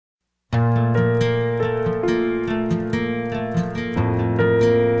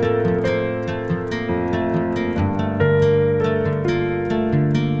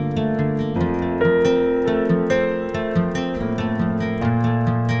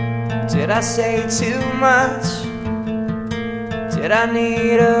Did I say too much? Did I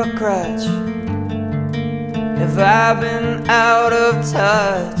need a crutch? Have I been out of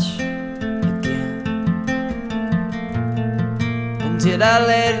touch again? And did I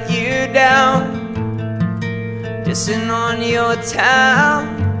let you down, dissing on your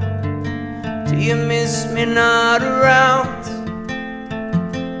town? Do you miss me not around?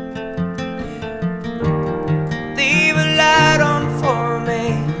 Leave a light on for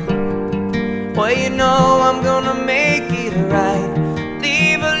me. Well, you know I'm gonna make it right.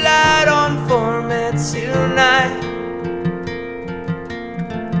 Leave a light on for me tonight.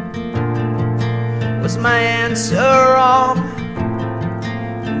 Was my answer wrong?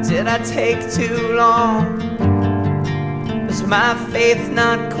 Did I take too long? Was my faith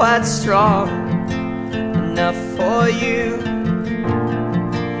not quite strong enough for you?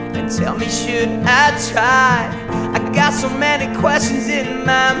 And tell me, should I try? I got so many questions in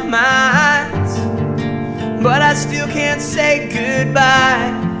my mind, but I still can't say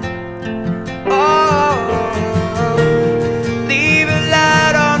goodbye. Oh, leave a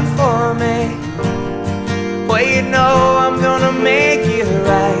light on for me. Well, you know I'm gonna make it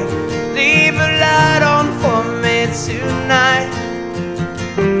right. Leave a light on for me tonight.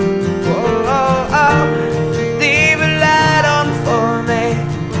 Oh, oh, oh. Leave a light on for me.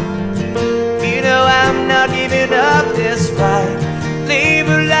 You know I'm not giving up this fight. Leave a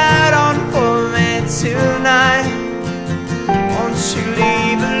light on for me tonight. Won't you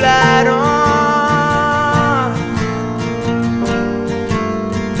leave a light on?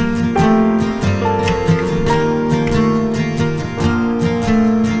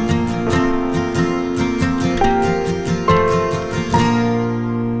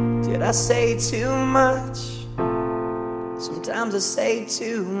 Did I say too much? Sometimes I say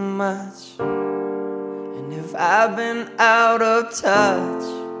too much. And if I've been out of touch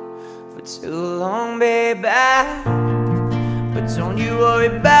for too long, baby, but don't you worry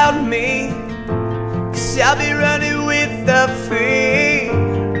about me, 'cause I'll be running with the free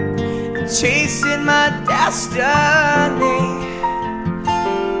and chasing my destiny.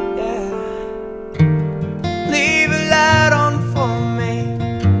 Yeah. Leave a light on for me.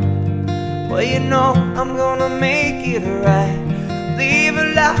 Well, you know I'm gonna make it right. Leave a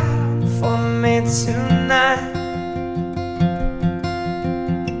light on for me tonight.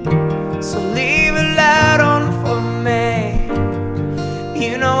 So leave a light on for me.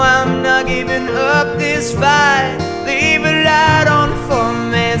 You know I'm not giving up this fight. Leave a light on for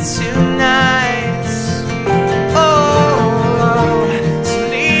me tonight.